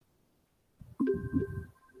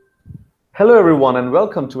Hello, everyone, and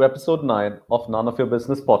welcome to episode 9 of None of Your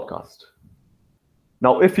Business podcast.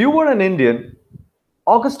 Now, if you were an Indian,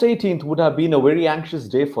 August 18th would have been a very anxious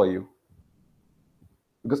day for you.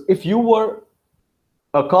 Because if you were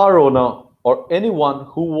a car owner or anyone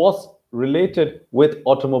who was related with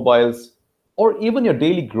automobiles or even your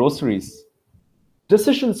daily groceries,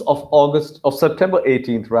 decisions of September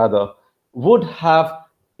 18th rather, would have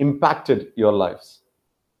impacted your lives.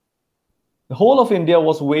 The whole of India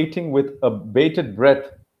was waiting with a bated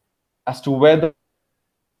breath as to whether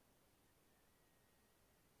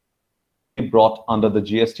brought under the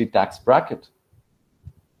GST tax bracket.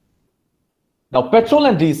 Now, petrol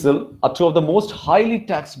and diesel are two of the most highly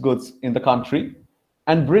taxed goods in the country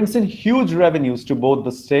and brings in huge revenues to both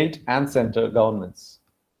the state and center governments.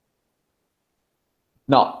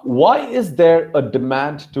 Now, why is there a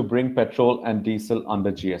demand to bring petrol and diesel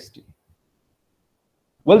under GST?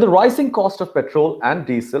 Well, the rising cost of petrol and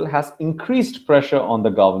diesel has increased pressure on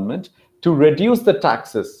the government to reduce the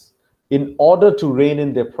taxes in order to rein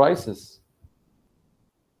in their prices.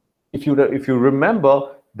 If you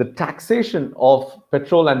remember, the taxation of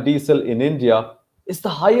petrol and diesel in India is the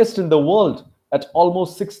highest in the world at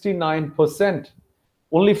almost 69%,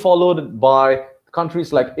 only followed by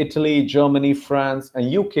countries like Italy, Germany, France,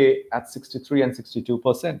 and UK at 63 and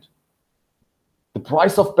 62%. The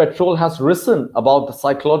price of petrol has risen above the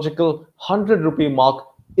psychological 100 rupee mark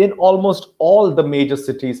in almost all the major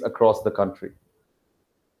cities across the country.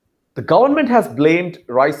 The government has blamed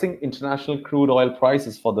rising international crude oil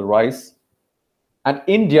prices for the rise, and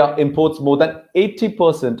India imports more than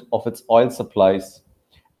 80% of its oil supplies.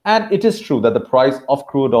 And it is true that the price of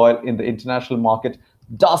crude oil in the international market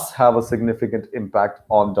does have a significant impact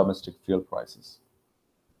on domestic fuel prices.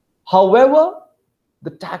 However, the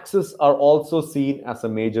taxes are also seen as a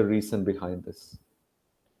major reason behind this.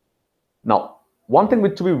 Now, one thing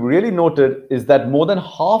which to be really noted is that more than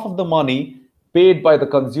half of the money paid by the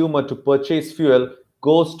consumer to purchase fuel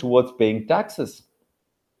goes towards paying taxes.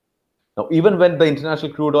 Now, even when the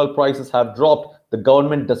international crude oil prices have dropped, the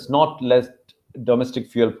government does not let domestic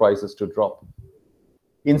fuel prices to drop.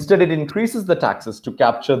 Instead, it increases the taxes to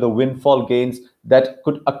capture the windfall gains that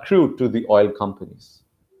could accrue to the oil companies.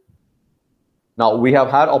 Now, we have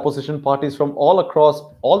had opposition parties from all across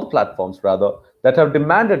all the platforms, rather, that have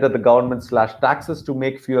demanded that the government slash taxes to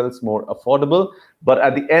make fuels more affordable. But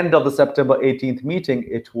at the end of the September 18th meeting,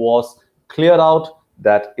 it was cleared out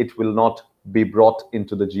that it will not be brought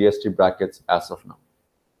into the GST brackets as of now.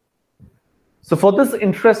 So for this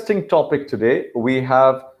interesting topic today, we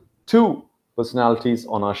have two personalities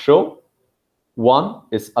on our show. One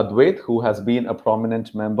is Advaith, who has been a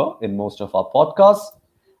prominent member in most of our podcasts.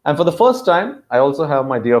 And for the first time, I also have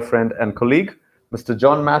my dear friend and colleague, Mr.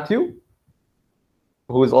 John Mathew,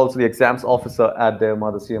 who is also the exams officer at their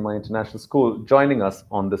mother CMI International School, joining us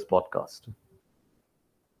on this podcast.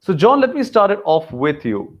 So, John, let me start it off with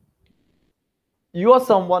you. You are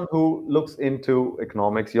someone who looks into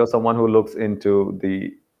economics. You're someone who looks into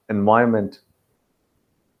the environment.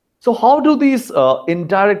 So, how do these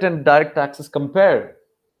indirect and direct taxes compare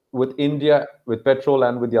with India, with petrol,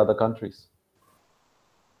 and with the other countries?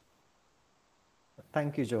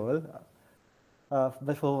 Thank you, Joel.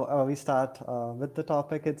 Before we start with the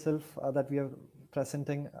topic itself that we are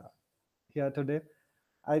presenting here today,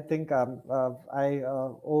 I think I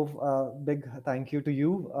owe a big thank you to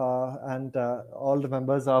you and all the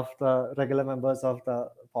regular members of the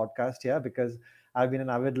podcast here, because I've been an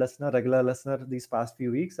avid listener, regular listener these past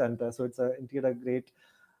few weeks. And so it's indeed a great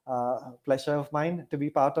pleasure of mine to be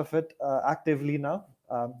part of it actively now.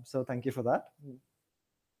 So thank you for that.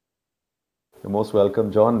 You're most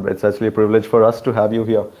welcome, John. It's actually a privilege for us to have you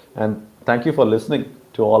here. And thank you for listening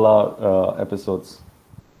to all our episodes.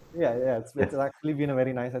 Yeah, it's actually been a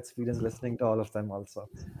very nice experience listening to all of them also,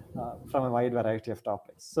 from a wide variety of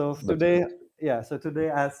topics. So today,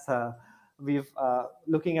 as we've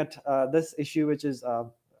looking at this issue, which is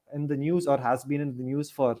in the news or has been in the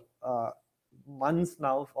news for months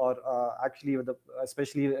now, or actually,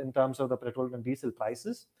 especially in terms of the petrol and diesel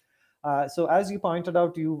prices. So as you pointed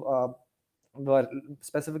out, you were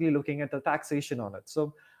specifically looking at the taxation on it.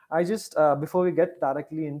 So I just, before we get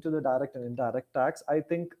directly into the direct and indirect tax, I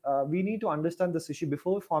think we need to understand this issue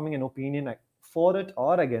before forming an opinion for it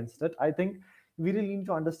or against it. I think we really need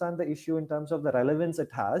to understand the issue in terms of the relevance it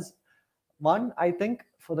has. One, I think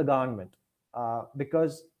for the government,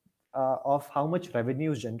 because of how much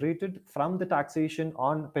revenue is generated from the taxation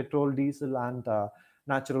on petrol, diesel, and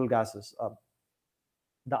natural gases.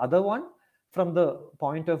 The other one, from the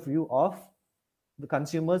point of view of the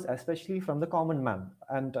consumers, especially from the common man.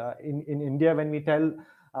 And in India, when we tell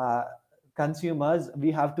consumers,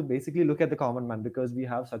 we have to basically look at the common man, because we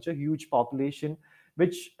have such a huge population,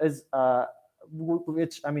 which is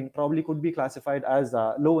which I mean probably could be classified as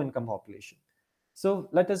a low income population. So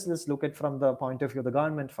let us just look at from the point of view of the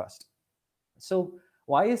government first. So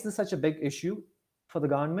why is this such a big issue for the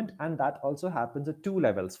government? And that also happens at two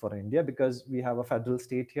levels for India, because we have a federal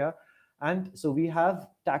state here. And so we have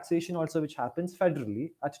taxation also, which happens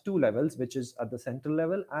federally at two levels, which is at the central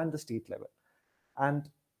level and the state level. And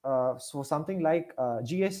so something like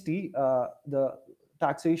GST, the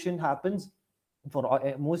taxation happens for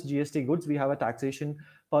most GST goods. We have a taxation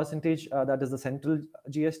percentage that is the central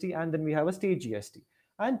GST, and then we have a state GST.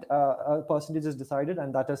 And a percentage is decided,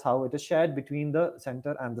 and that is how it is shared between the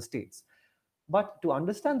center and the states. But to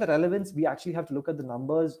understand the relevance, we actually have to look at the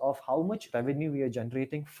numbers of how much revenue we are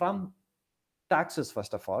generating from taxes,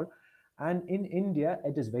 first of all. And in India,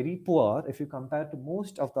 it is very poor if you compare to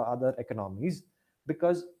most of the other economies,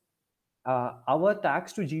 because our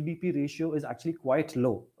tax to GDP ratio is actually quite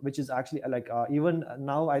low, which is actually like even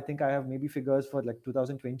now, I think I have maybe figures for like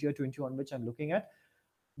 2020 or 21, which I'm looking at.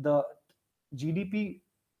 The GDP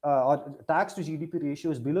or tax to GDP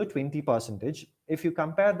ratio is below 20%. If you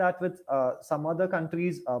compare that with some other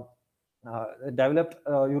countries, developed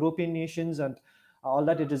European nations and all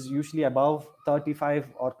that, it is usually above 35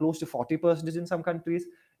 or close to 40% in some countries.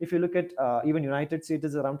 If you look at even United States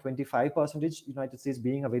is around 25%, United States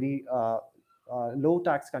being a very low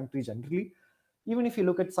tax country generally. Even if you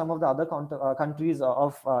look at some of the other countries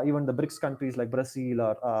of even the BRICS countries like Brazil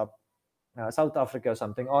or South Africa or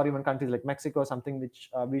something, or even countries like Mexico or something, which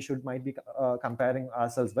we should might be comparing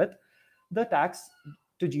ourselves with, the tax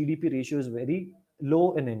to GDP ratio is very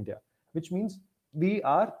low in India, which means we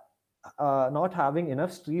are not having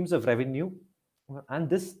enough streams of revenue. And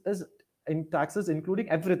this is in taxes including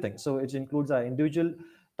everything. So it includes our individual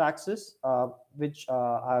taxes, which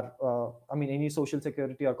are I mean any social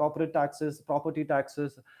security or corporate taxes, property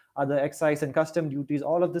taxes, other excise and custom duties,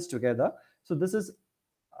 all of this together. So this is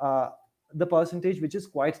the percentage which is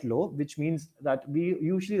quite low, which means that we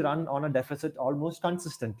usually run on a deficit almost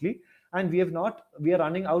consistently, and we are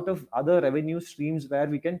running out of other revenue streams where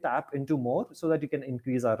we can tap into more so that we can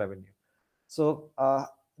increase our revenue. So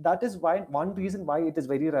that is why one reason why it is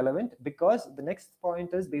very relevant, because the next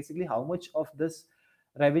point is basically how much of this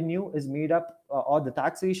revenue is made up or the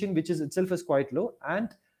taxation, which is itself is quite low,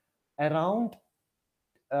 and around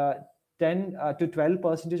uh, 10 to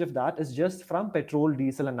 12% of that is just from petrol,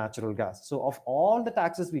 diesel, and natural gas. So of all the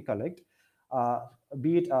taxes we collect,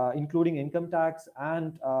 be it including income tax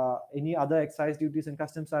and any other excise duties and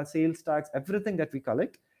customs tax, sales tax, everything that we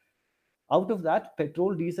collect, out of that,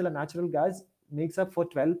 petrol, diesel, and natural gas makes up for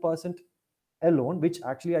 12% alone, which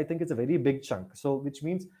actually I think is a very big chunk. So which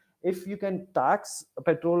means if you can tax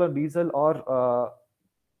petrol or diesel or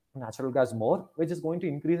natural gas more, which is going to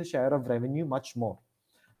increase the share of revenue much more.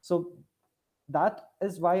 So that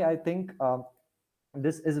is why I think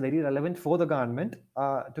this is very relevant for the government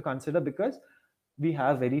to consider, because we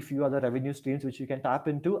have very few other revenue streams which you can tap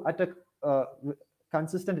into at a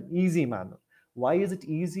consistent and easy manner. Why is it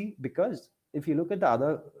easy? Because if you look at the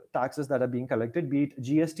other taxes that are being collected, be it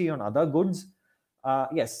GST on other goods,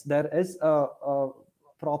 yes, there is a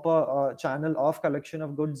proper channel of collection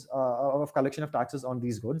of goods, of collection of taxes on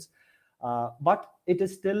these goods. But it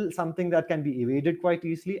is still something that can be evaded quite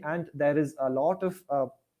easily, and there is a lot of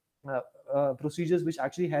procedures which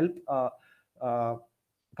actually help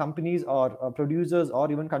companies or producers or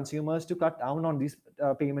even consumers to cut down on these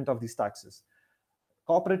payment of these taxes.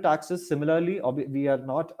 Corporate taxes, similarly, we are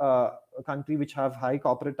not a country which have high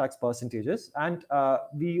corporate tax percentages, and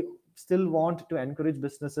we still want to encourage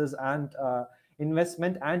businesses and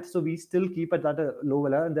investment, and so we still keep it at a low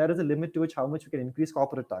level, and there is a limit to which how much we can increase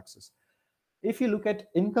corporate taxes. If you look at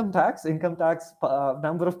income tax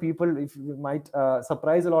number of people, if you might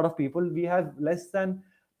surprise a lot of people, we have less than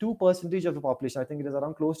 2% of the population. I think it is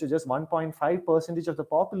around close to just 1.5% of the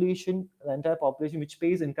population, the entire population, which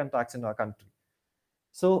pays income tax in our country.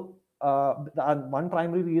 So one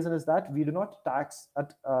primary reason is that we do not tax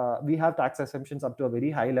at we have tax exemptions up to a very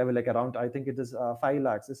high level, like around, I think it is 5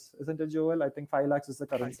 lakhs, isn't it, Joel? I think 5 lakhs is the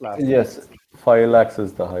current slab. Yes, 5 lakhs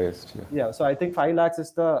is the highest. Yeah, so I think 5 lakhs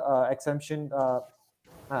is the exemption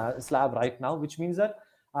slab right now, which means that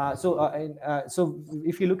so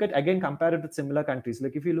if you look at, again, compare it with similar countries,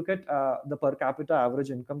 like if you look at the per capita average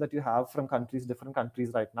income that you have from different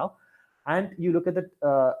countries right now, and you look at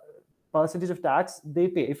the percentage of tax they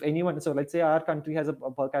pay, if anyone, so let's say our country has a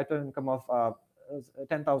per capita income of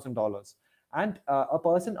 $10,000, and a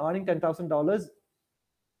person earning $10,000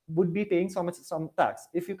 would be paying some tax.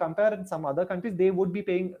 If you compare in some other countries, they would be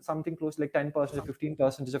paying something close like 10% or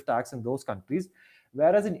 15% of tax in those countries.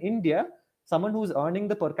 Whereas in India, someone who's earning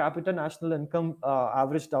the per capita national income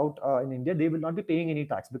averaged out in India, they will not be paying any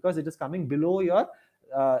tax because it is coming below your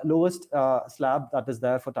lowest slab that is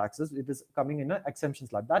there for taxes. It is coming in an exemption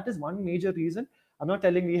slab. That is one major reason. I'm not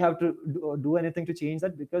telling we have to do anything to change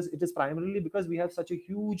that, because it is primarily because we have such a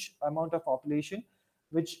huge amount of population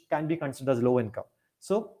which can be considered as low income.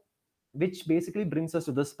 So, which basically brings us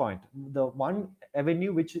to this point. The one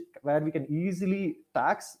avenue where we can easily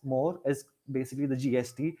tax more is basically the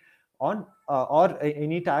GST on or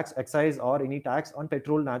any tax, excise or any tax on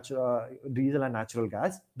petrol, diesel and natural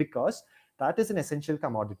gas, because that is an essential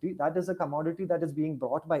commodity. That is a commodity that is being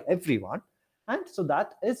brought by everyone. And so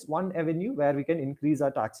that is one avenue where we can increase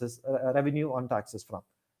our taxes, revenue on taxes from.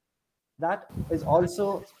 That is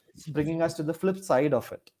also bringing us to the flip side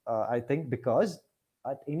of it, I think, because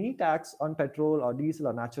at any tax on petrol or diesel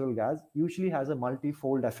or natural gas usually has a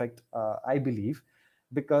multi-fold effect, I believe,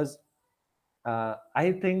 because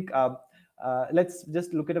I think let's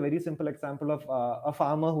just look at a very simple example of a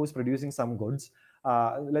farmer who is producing some goods.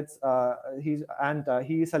 He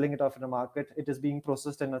is selling it off in a market. It is being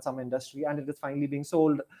processed in some industry, and it is finally being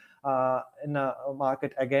sold in a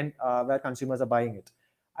market again where consumers are buying it.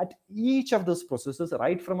 At each of those processes,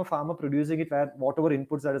 right from a farmer producing it, where whatever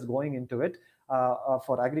inputs that is going into it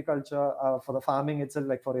for agriculture, for the farming itself,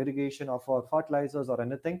 like for irrigation or for fertilizers or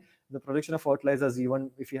anything, the production of fertilizers,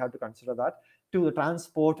 even if you have to consider that, to the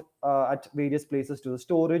transport at various places, to the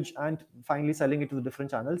storage, and finally selling it to the different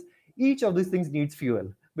channels. Each of these things needs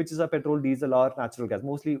fuel, which is a petrol, diesel, or natural gas,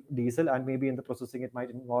 mostly diesel, and maybe in the processing it might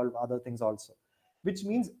involve other things also. Which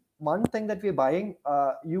means one thing that we're buying,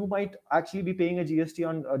 you might actually be paying a GST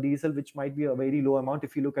on diesel, which might be a very low amount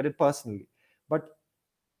if you look at it personally. But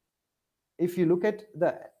if you look at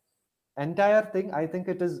the entire thing, I think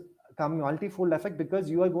it is come multifold effect, because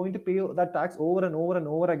you are going to pay that tax over and over and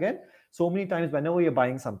over again so many times whenever you're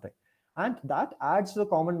buying something. And that adds to the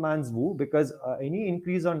common man's woe, because any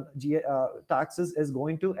increase on taxes is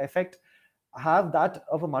going to have that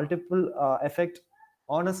of a multiple effect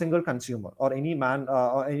on a single consumer, or any man,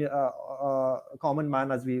 or any common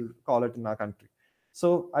man, as we call it in our country.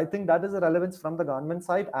 So I think that is the relevance from the government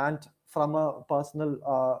side and from a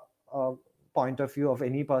personal point of view of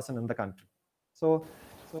any person in the country. So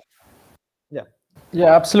yeah.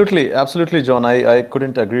 Yeah, absolutely. Absolutely, John. I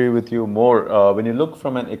couldn't agree with you more. When you look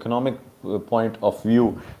from an economic point of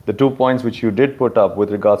view, the 2 points which you did put up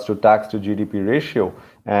with regards to tax to GDP ratio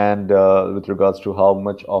and with regards to how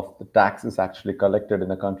much of the tax is actually collected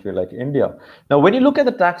in a country like India. Now, when you look at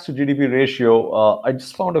the tax to GDP ratio, I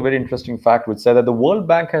just found a very interesting fact which said that the World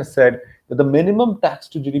Bank has said that the minimum tax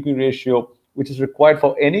to GDP ratio which is required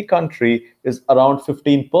for any country is around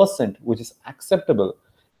 15%, which is acceptable.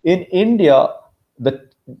 In India,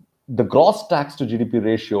 the the gross tax to GDP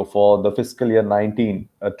ratio for the fiscal year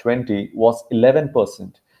 19-20 was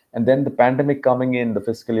 11%. And then the pandemic coming in the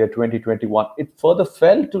fiscal year 2021, it further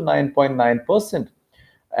fell to 9.9%.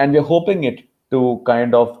 And we're hoping it to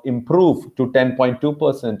kind of improve to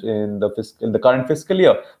 10.2% in the current fiscal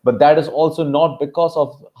year. But that is also not because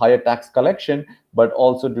of higher tax collection, but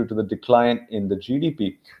also due to the decline in the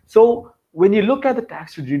GDP. So when you look at the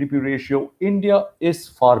tax to GDP ratio, India is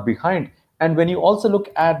far behind. And when you also look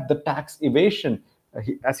at the tax evasion,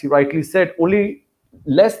 as he rightly said, only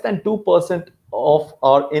less than 2% of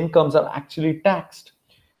our incomes are actually taxed.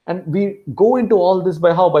 And we go into all this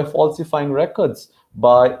by how? By falsifying records,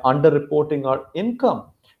 by underreporting our income,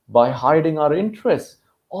 by hiding our interests.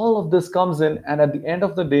 All of this comes in, and at the end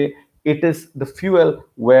of the day, it is the fuel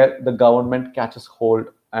where the government catches hold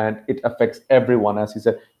and it affects everyone. As he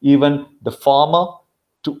said, even the farmer,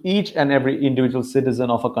 to each and every individual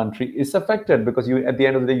citizen of a country is affected, because you, at the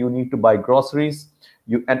end of the day, you need to buy groceries.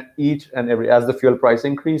 You, and each and every, as the fuel price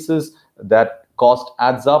increases, that cost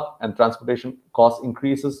adds up, and transportation cost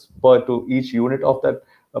increases per to each unit of that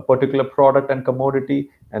particular product and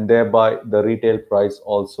commodity, and thereby the retail price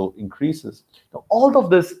also increases. Now, all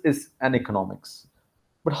of this is an economics,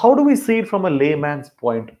 but how do we see it from a layman's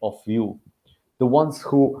point of view, the ones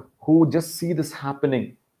who just see this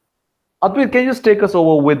happening? Advaith, can you just take us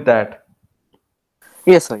over with that?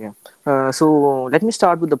 Yes, I am. So let me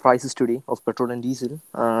start with the prices today of petrol and diesel.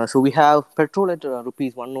 So we have petrol at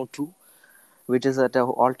rupees 102, which is at an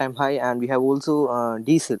all-time high, and we have also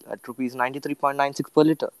diesel at rupees 93.96 per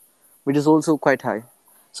liter, which is also quite high.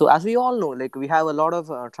 So as we all know, like, we have a lot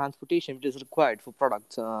of transportation which is required for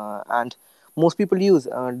products, and most people use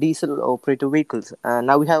diesel operated vehicles. And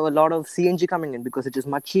now we have a lot of CNG coming in because it is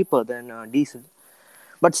much cheaper than diesel.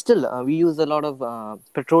 but still we use a lot of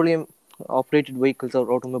petroleum operated vehicles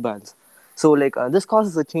or automobiles. So like this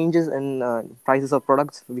causes the changes in prices of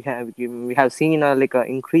products. We have seen like an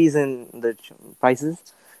increase in the prices.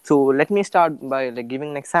 So let me start by like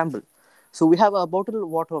giving an example. So we have a bottle of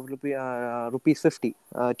water of rupees 50.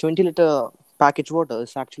 20-liter package water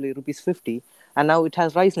is actually rupees 50, and now it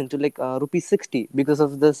has risen to like rupees 60 because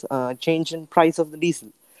of this change in price of the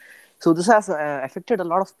diesel. So this has affected a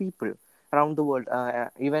lot of people around the world.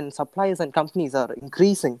 Even suppliers and companies are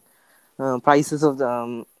increasing prices of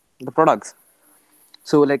the products.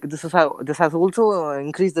 So like this is how this has also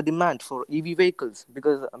increased the demand for EV vehicles,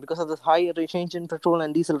 because of this high change in petrol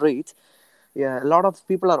and diesel rates. Yeah, a lot of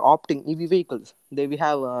people are opting EV vehicles. We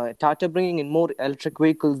have Tata bringing in more electric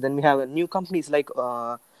vehicles. Then we have new companies like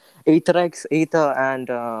Ather, and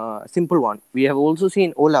Simple One. We have also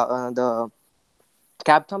seen Ola, the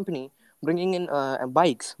cab company, bringing in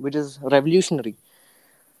bikes, which is revolutionary.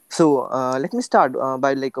 So let me start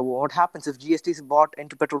by like what happens if GST is bought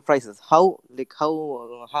into petrol prices. At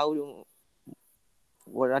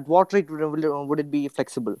what rate would it be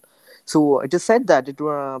flexible? So it is said that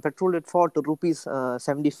petrol would fall to rupees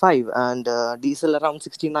 75, and diesel around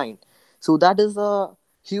 69. So that is a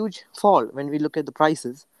huge fall when we look at the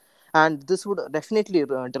prices, and this would definitely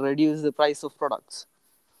reduce the price of products.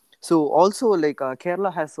 So also like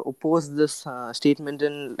Kerala has opposed this statement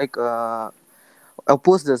in like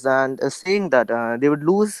opposed this and is saying that they would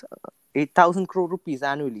lose 8,000 crore rupees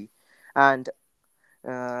annually, and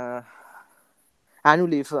uh,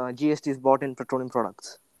 annually if GST is bought in petroleum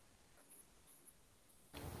products.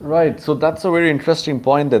 Right. So that's a very interesting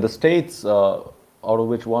point there. The states, out of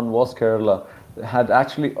which one was Kerala, had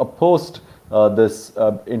actually opposed this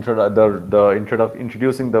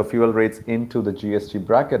introducing the fuel rates into the GST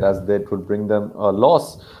bracket, as that would bring them a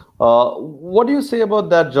loss. What do you say about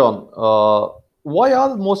that, John? Why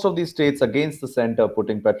are most of these states against the center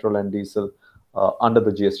putting petrol and diesel under the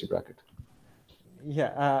GST bracket?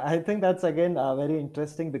 Yeah, I think that's again very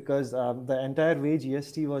interesting because the entire way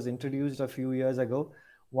GST was introduced a few years ago,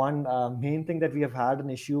 one main thing that we have had an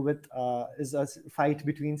issue with is a fight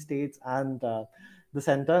between states and the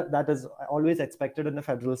center that is always expected in the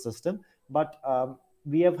federal system. But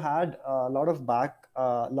we have had a lot of back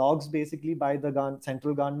logs basically by the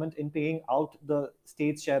central government in paying out the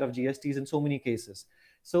state's share of GSTs in so many cases.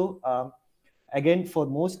 So again, for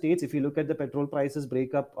most states, if you look at the petrol prices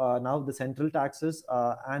breakup, now the central taxes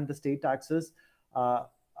and the state taxes are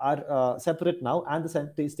separate now, and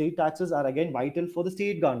the state taxes are again vital for the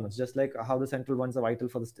state governments, just like how the central ones are vital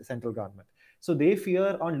for the central government. So they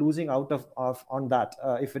fear on losing out of on that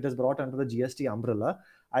if it is brought under the GST umbrella.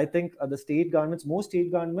 I think the state governments, most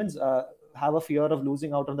state governments have a fear of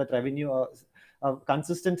losing out on that revenue, a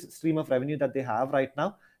consistent stream of revenue that they have right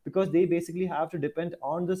now, because they basically have to depend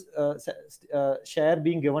on this share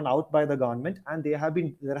being given out by the government, and there have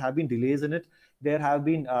been delays in it. There have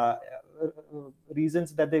been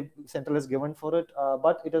reasons that the central has given for it,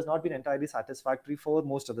 but it has not been entirely satisfactory for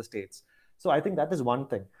most of the states. So I think that is one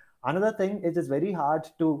thing. Another thing, it is very hard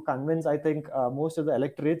to convince, I think, most of the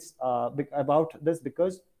electorates about this,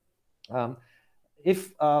 because um,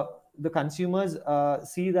 if the consumers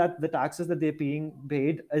see that the taxes that they're being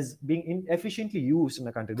paid is being inefficiently used in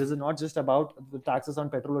the country. This is not just about the taxes on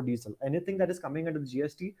petrol or diesel. Anything that is coming under the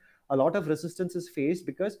GST, a lot of resistance is faced,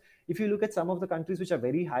 because if you look at some of the countries which are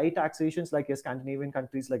very high taxations, like Scandinavian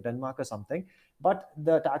countries like Denmark or something, but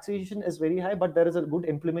the taxation is very high, but there is a good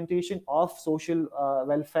implementation of social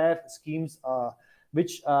welfare schemes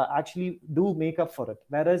which actually do make up for it.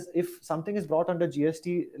 Whereas if something is brought under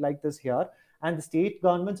GST like this here, and the state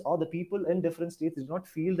governments or the people in different states do not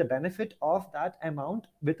feel the benefit of that amount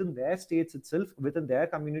within their states itself, within their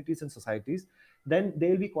communities and societies, then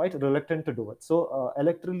they'll be quite reluctant to do it. So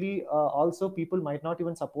electorally also, people might not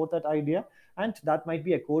even support that idea, and that might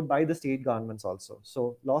be echoed by the state governments also.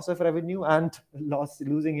 So loss of revenue and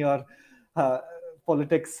losing your uh,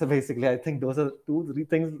 politics, basically. I think those are three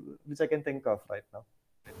things which I can think of right now.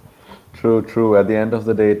 True, true. At the end of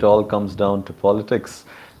the day, it all comes down to politics,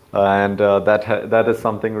 and that is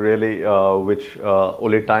something really which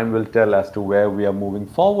only time will tell as to where we are moving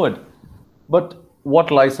forward. But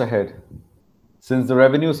what lies ahead? Since the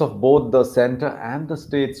revenues of both the center and the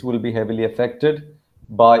states will be heavily affected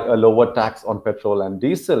by a lower tax on petrol and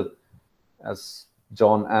diesel, as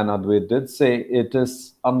John and Advaith did say, it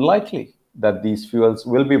is unlikely that these fuels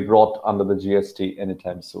will be brought under the GST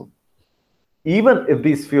anytime soon. Even if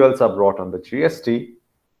these fuels are brought under GST,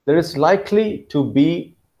 there is likely to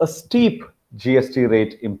be a steep GST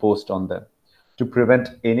rate imposed on them to prevent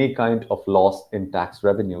any kind of loss in tax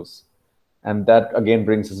revenues. And that again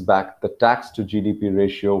brings us back. The tax to GDP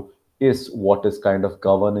ratio is what is kind of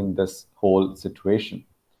governing this whole situation.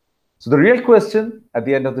 So the real question at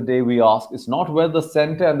the end of the day we ask is not whether the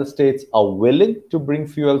center and the states are willing to bring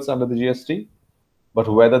fuels under the GST, but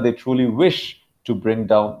whether they truly wish to bring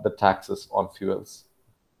down the taxes on fuels.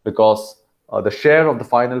 Because the share of the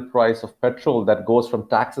final price of petrol that goes from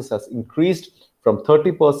taxes has increased from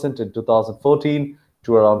 30% in 2014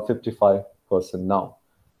 to around 55% now.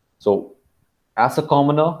 So, as a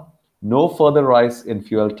commoner, no further rise in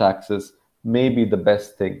fuel taxes may be the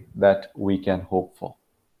best thing that we can hope for.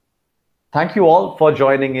 Thank you all for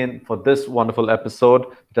joining in for this wonderful episode.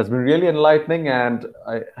 It has been really enlightening, and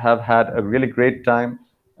I have had a really great time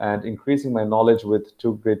and increasing my knowledge with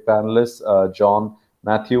two great panelists, John,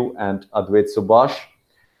 Mathew, and Advaith Subash.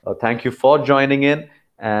 Thank you for joining in.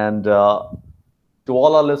 And to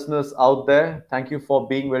all our listeners out there, thank you for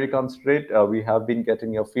being very considerate. We have been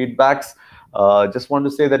getting your feedbacks. Just want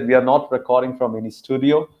to say that we are not recording from any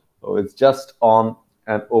studio. It's just on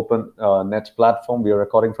an open net platform. We are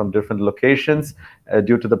recording from different locations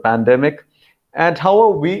due to the pandemic. And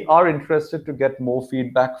however, we are interested to get more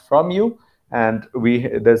feedback from you. And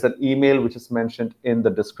there's an email which is mentioned in the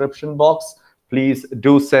description box. Please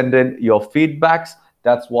do send in your feedbacks.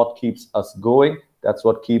 That's what keeps us going. That's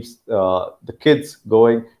what keeps the kids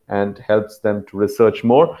going and helps them to research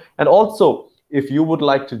more. And also, if you would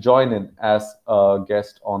like to join in as a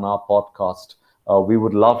guest on our podcast, we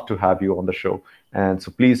would love to have you on the show. And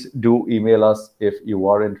so please do email us if you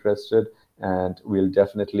are interested, and we'll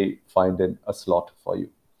definitely find in a slot for you.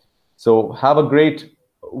 So have a great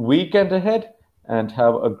weekend ahead and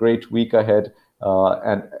have a great week ahead.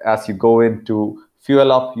 And as you go in to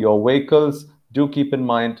fuel up your vehicles, do keep in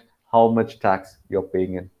mind how much tax you're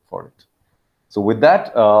paying in for it. So with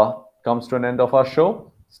that comes to an end of our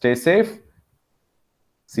show. Stay safe.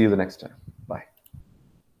 See you the next time.